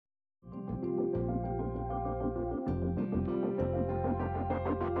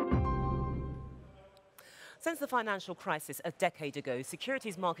Since the financial crisis a decade ago,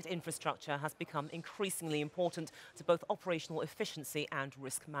 securities market infrastructure has become increasingly important to both operational efficiency and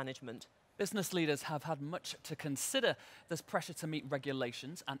risk management. Business leaders have had much to consider. There's pressure to meet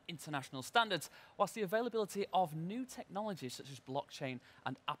regulations and international standards, whilst the availability of new technologies such as blockchain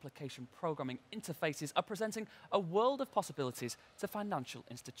and application programming interfaces are presenting a world of possibilities to financial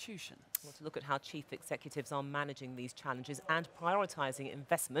institutions. Well, to look at how chief executives are managing these challenges and prioritising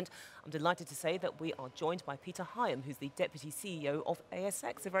investment, I'm delighted to say that we are joined by Peter Hiom, who's the Deputy CEO of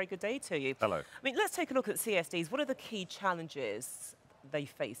ASX. A very good day to you. Hello. I mean, let's take a look at CSDs. What are the key challenges they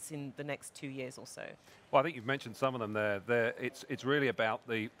face in the next 2 years or so? Well, I think you've mentioned some of them there. It's really about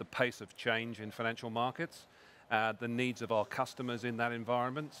the pace of change in financial markets, the needs of our customers in that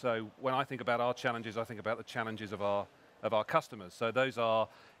environment. So when I think about our challenges, I think about the challenges of our customers. So those are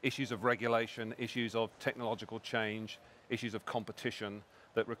issues of regulation, issues of technological change, issues of competition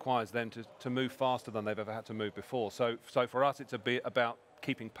that requires them to move faster than they've ever had to move before. So for us, it's a bit about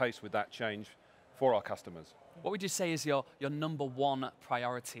keeping pace with that change for our customers. What would you say is your number one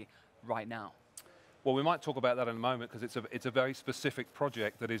priority right now? Well, we might talk about that in a moment because it's a very specific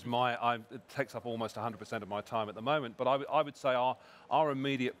project that is it takes up almost 100% of my time at the moment. But I would say our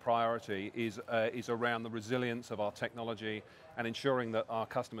immediate priority is around the resilience of our technology and ensuring that our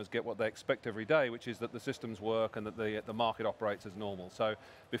customers get what they expect every day, which is that the systems work and that the market operates as normal. So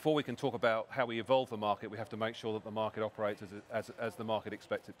before we can talk about how we evolve the market, we have to make sure that the market operates as the market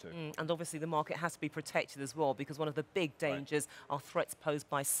expects it to. And obviously the market has to be protected as well, because one of the big dangers are threats posed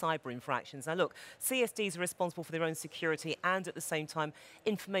by cyber infractions. Now look, CSDs are responsible for their own security, and at the same time,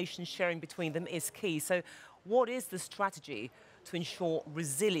 information sharing between them is key. So what is the strategy to ensure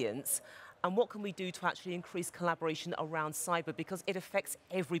resilience, and what can we do to actually increase collaboration around cyber, because it affects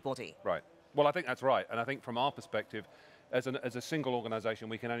everybody? Right. Well, I think that's right. And I think from our perspective, as a single organisation,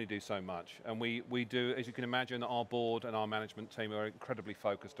 we can only do so much. And we do, as you can imagine, our board and our management team are incredibly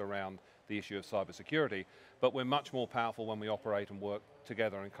focused around the issue of cybersecurity. But we're much more powerful when we operate and work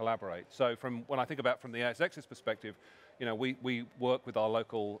together and collaborate. So when I think about from the ASX's perspective, you know, we work with our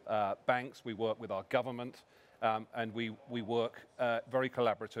local banks, we work with our government, and we work very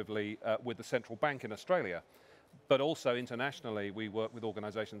collaboratively with the central bank in Australia. But also internationally, we work with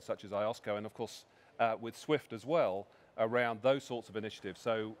organisations such as IOSCO and, of course, with SWIFT as well, around those sorts of initiatives.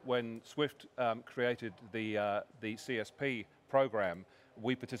 So when SWIFT created the CSP program,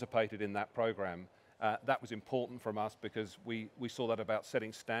 we participated in that program. That was important from us because we saw that about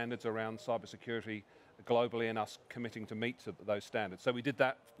setting standards around cybersecurity globally and us committing to meet those standards. So we did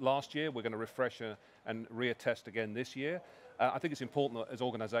that last year. We're going to refresh and reattest again this year. I think it's important that as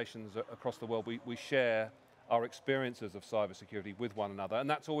organisations across the world, we share our experiences of cybersecurity with one another. And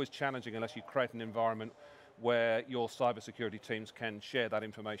that's always challenging unless you create an environment where your cybersecurity teams can share that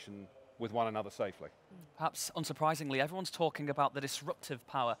information with one another safely. Perhaps unsurprisingly, everyone's talking about the disruptive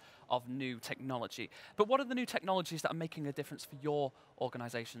power of new technology. But what are the new technologies that are making a difference for your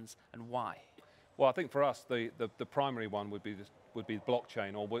organisations, and why? Well, I think for us, the primary one would be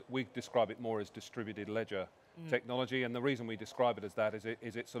blockchain, or we describe it more as distributed ledger technology. And the reason we describe it as that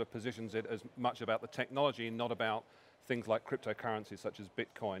is it sort of positions it as much about the technology and not about things like cryptocurrencies such as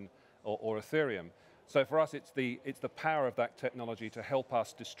Bitcoin or Ethereum. So for us, it's the power of that technology to help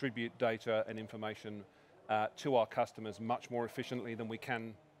us distribute data and information to our customers much more efficiently than we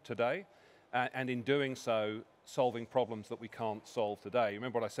can today. And in doing so, solving problems that we can't solve today.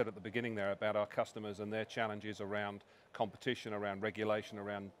 Remember what I said at the beginning there about our customers and their challenges around competition, around regulation,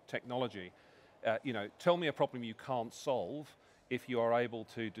 around technology. You know, tell me a problem you can't solve if you are able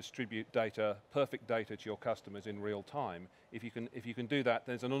to distribute data, perfect data to your customers in real time. If you can do that,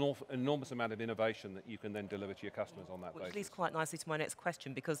 there's an enormous amount of innovation that you can then deliver to your customers on that basis. Which leads quite nicely to my next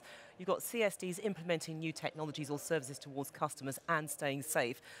question, because you've got CSDs implementing new technologies or services towards customers and staying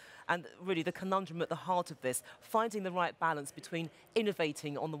safe. And really the conundrum at the heart of this, finding the right balance between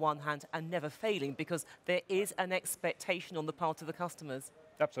innovating on the one hand and never failing, because there is an expectation on the part of the customers.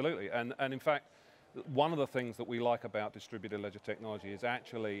 Absolutely, and in fact, one of the things that we like about distributed ledger technology is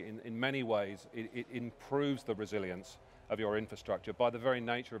actually, in many ways, it improves the resilience of your infrastructure. By the very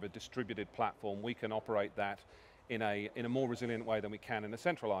nature of a distributed platform, we can operate that in a more resilient way than we can in a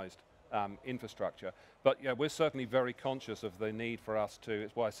centralized infrastructure. But yeah, we're certainly very conscious of the need for us to,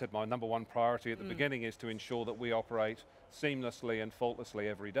 it's why I said my number one priority at the beginning is to ensure that we operate seamlessly and faultlessly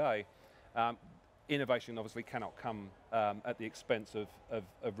every day. Innovation obviously cannot come at the expense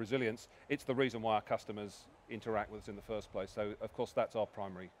of resilience. It's the reason why our customers interact with us in the first place. So of course that's our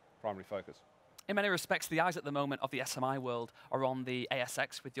primary focus. In many respects, the eyes at the moment of the SMI world are on the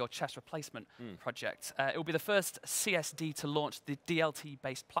ASX with your chess replacement project. It will be the first CSD to launch the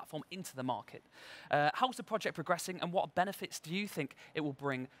DLT-based platform into the market. How's the project progressing, and what benefits do you think it will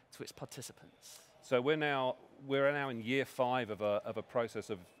bring to its participants? So we're now in year 5 of a process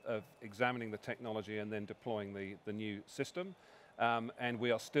of examining the technology and then deploying the new system. And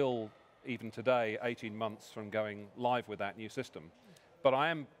we are still, even today, 18 months from going live with that new system. But I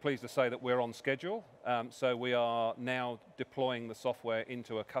am pleased to say that we're on schedule. So we are now deploying the software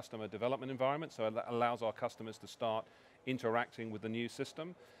into a customer development environment, so that allows our customers to start interacting with the new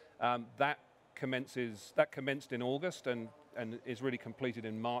system. That commenced in August and is really completed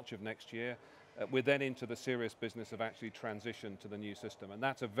in March of next year. We're then into the serious business of actually transition to the new system. And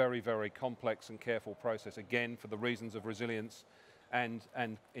that's a very, very complex and careful process, again, for the reasons of resilience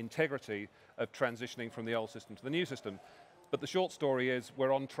and integrity of transitioning from the old system to the new system. But the short story is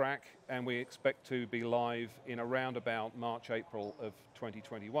we're on track, and we expect to be live in around about March, April of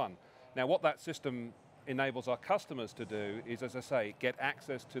 2021. Now, what that system enables our customers to do is, as I say, get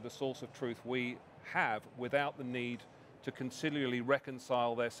access to the source of truth we have without the need to continually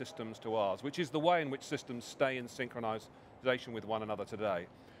reconcile their systems to ours, which is the way in which systems stay in synchronization with one another today.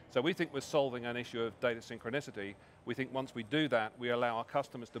 So we think we're solving an issue of data synchronicity. We think once we do that, we allow our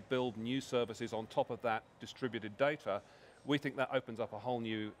customers to build new services on top of that distributed data. We think that opens up a whole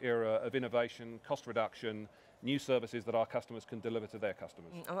new era of innovation, cost reduction, new services that our customers can deliver to their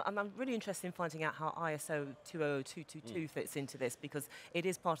customers. I'm really interested in finding out how ISO 20022 fits into this, because it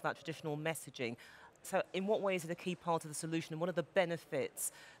is part of that traditional messaging. So in what way is it a key part of the solution, and what are the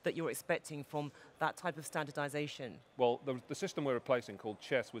benefits that you're expecting from that type of standardization? Well, the system we're replacing, called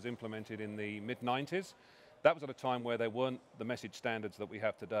Chess, was implemented in the mid-90s. That was at a time where there weren't the message standards that we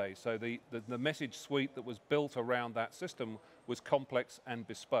have today. So the message suite that was built around that system was complex and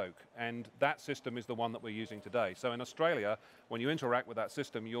bespoke, and that system is the one that we're using today. So in Australia, when you interact with that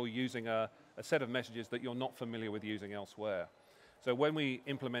system, you're using a set of messages that you're not familiar with using elsewhere. So when we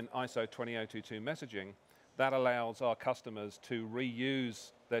implement ISO 20022 messaging, that allows our customers to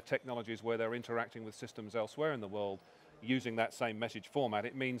reuse their technologies where they're interacting with systems elsewhere in the world using that same message format.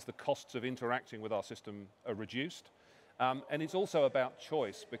 It means the costs of interacting with our system are reduced. And it's also about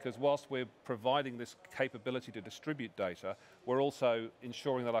choice, because whilst we're providing this capability to distribute data, we're also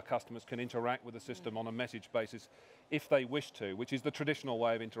ensuring that our customers can interact with the system on a message basis if they wish to, which is the traditional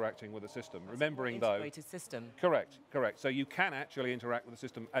way of interacting with a system. That's Remembering an integrated system. Correct. So you can actually interact with the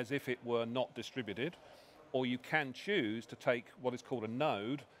system as if it were not distributed, or you can choose to take what is called a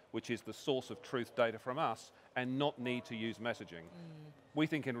node, which is the source of truth data from us, and not need to use messaging. We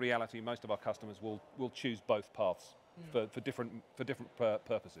think in reality most of our customers will choose both paths for different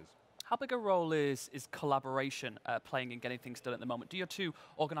purposes. How big a role is collaboration playing in getting things done at the moment? Do your two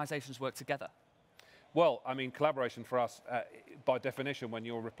organizations work together? Well, I mean, collaboration for us, by definition, when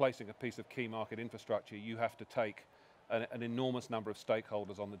you're replacing a piece of key market infrastructure, you have to take an enormous number of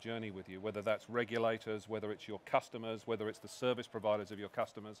stakeholders on the journey with you, whether that's regulators, whether it's your customers, whether it's the service providers of your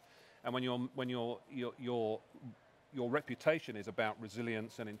customers. And when your reputation is about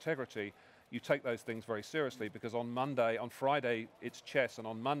resilience and integrity, you take those things very seriously, because on Friday it's Chess, and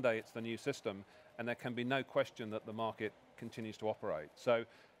on Monday it's the new system, and there can be no question that the market continues to operate. So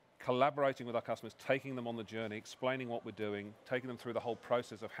collaborating with our customers, taking them on the journey, explaining what we're doing, taking them through the whole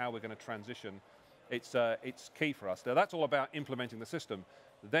process of how we're going to transition, it's key for us. Now that's all about implementing the system.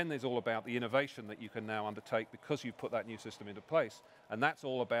 Then there's all about the innovation that you can now undertake because you've put that new system into place. And that's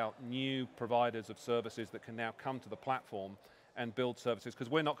all about new providers of services that can now come to the platform and build services,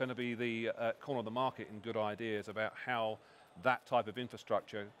 because we're not going to be the corner of the market in good ideas about how that type of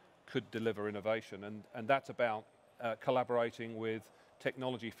infrastructure could deliver innovation. And that's about collaborating with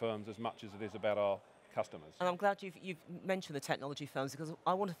technology firms as much as it is about our customers. And I'm glad you've mentioned the technology firms, because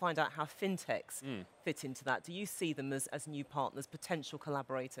I want to find out how fintechs fit into that. Do you see them as new partners, potential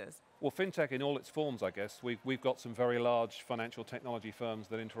collaborators? Well, fintech in all its forms, I guess. We've got some very large financial technology firms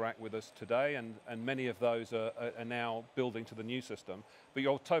that interact with us today, and many of those are now building to the new system. But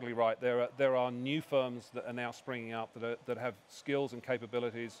you're totally right. There are new firms that are now springing up that have skills and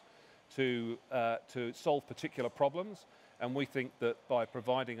capabilities to solve particular problems. And we think that by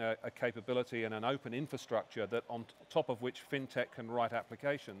providing a capability and an open infrastructure that on top of which fintech can write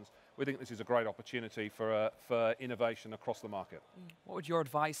applications, we think this is a great opportunity for innovation across the market. What would your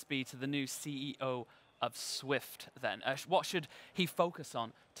advice be to the new CEO of Swift then? What should he focus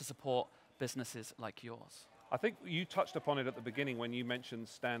on to support businesses like yours? I think you touched upon it at the beginning when you mentioned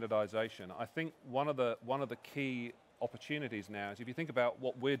standardization. I think one of the key opportunities now is, if you think about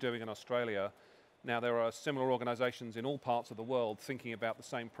what we're doing in Australia, Now, there are similar organizations in all parts of the world thinking about the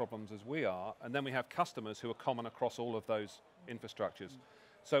same problems as we are, and then we have customers who are common across all of those infrastructures.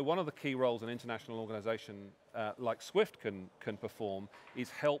 So one of the key roles an international organization like SWIFT can perform is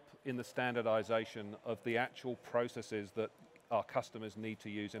help in the standardization of the actual processes that our customers need to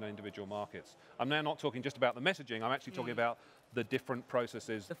use in individual markets. I'm now not talking just about the messaging, I'm actually talking about the different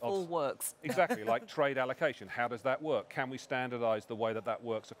processes. The full works. Exactly, like trade allocation. How does that work? Can we standardize the way that that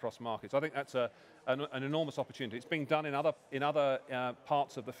works across markets? I think that's an enormous opportunity. It's being done in other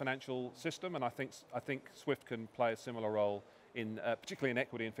parts of the financial system, and I think SWIFT can play a similar role particularly in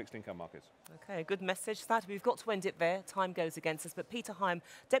equity and fixed income markets. Okay, good message. Sad, we've got to end it there. Time goes against us. But Peter Hiom,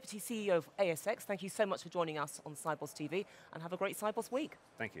 Deputy CEO of ASX, thank you so much for joining us on Sibos TV, and have a great Sibos week.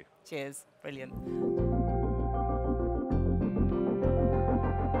 Thank you. Cheers. Brilliant.